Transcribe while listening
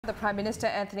The Prime Minister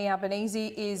Anthony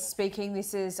Albanese is speaking.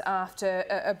 This is after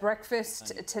a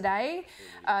breakfast today.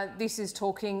 This is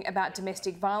talking about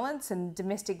domestic violence, and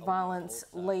domestic violence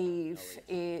leave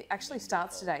actually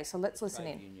starts today. So let's listen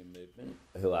in. Union movement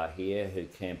who are here, who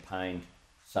campaigned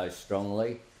so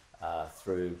strongly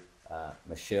through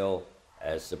Michelle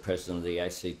as the president of the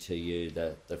ACTU,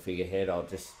 the figurehead. I'll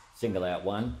just single out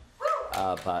one,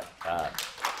 but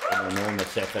an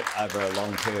enormous effort over a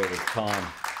long period of time.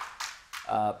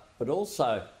 But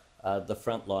also the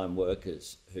frontline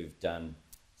workers who've done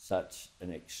such an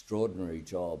extraordinary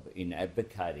job in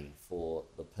advocating for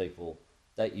the people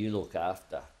that you look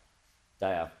after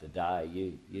day after day.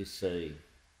 You see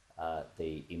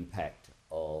the impact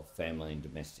of family and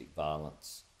domestic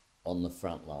violence on the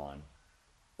front line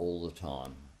all the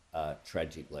time,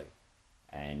 tragically,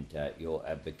 and your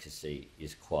advocacy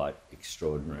is quite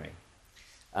extraordinary.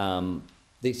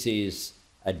 This is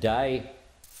a day,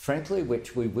 frankly,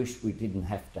 which we wish we didn't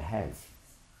have to have,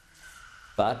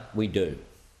 but we do.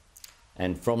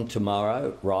 And from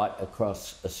tomorrow, right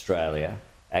across Australia,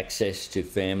 access to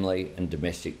family and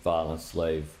domestic violence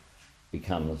leave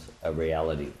becomes a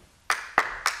reality.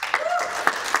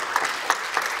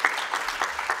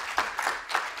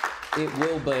 It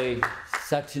will be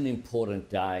such an important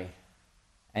day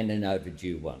and an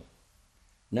overdue one.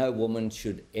 No woman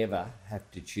should ever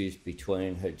have to choose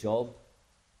between her job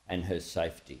and her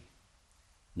safety.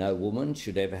 No woman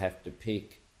should ever have to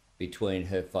pick between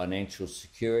her financial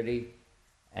security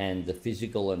and the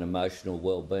physical and emotional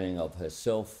well-being of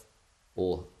herself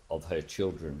or of her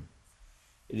children.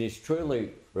 It is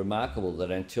truly remarkable that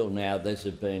until now these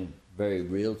have been very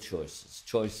real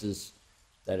choices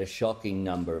that a shocking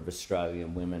number of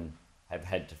Australian women have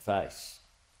had to face.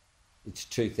 It's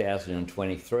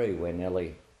 2023, we're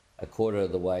nearly a quarter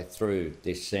of the way through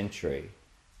this century.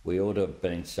 We ought to have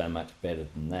been so much better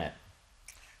than that.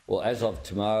 Well, as of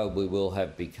tomorrow, we will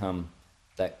have become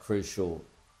that crucial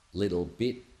little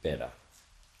bit better.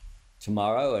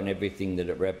 Tomorrow and everything that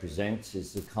it represents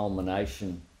is the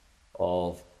culmination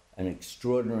of an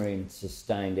extraordinary and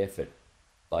sustained effort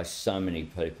by so many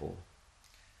people.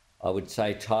 I would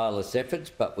say tireless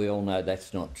efforts, but we all know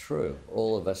that's not true.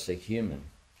 All of us are human.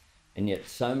 And yet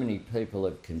so many people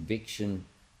of conviction,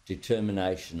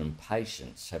 determination and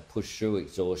patience have pushed through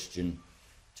exhaustion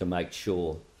to make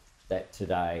sure that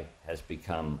today has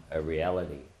become a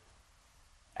reality.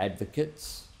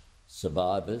 Advocates,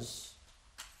 survivors,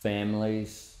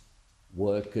 families,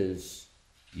 workers,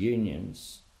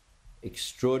 unions,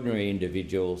 extraordinary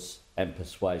individuals and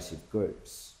persuasive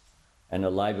groups, and a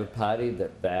Labor Party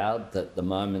that vowed that the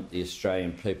moment the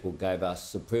Australian people gave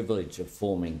us the privilege of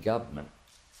forming government,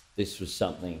 this was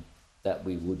something that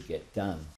we would get done.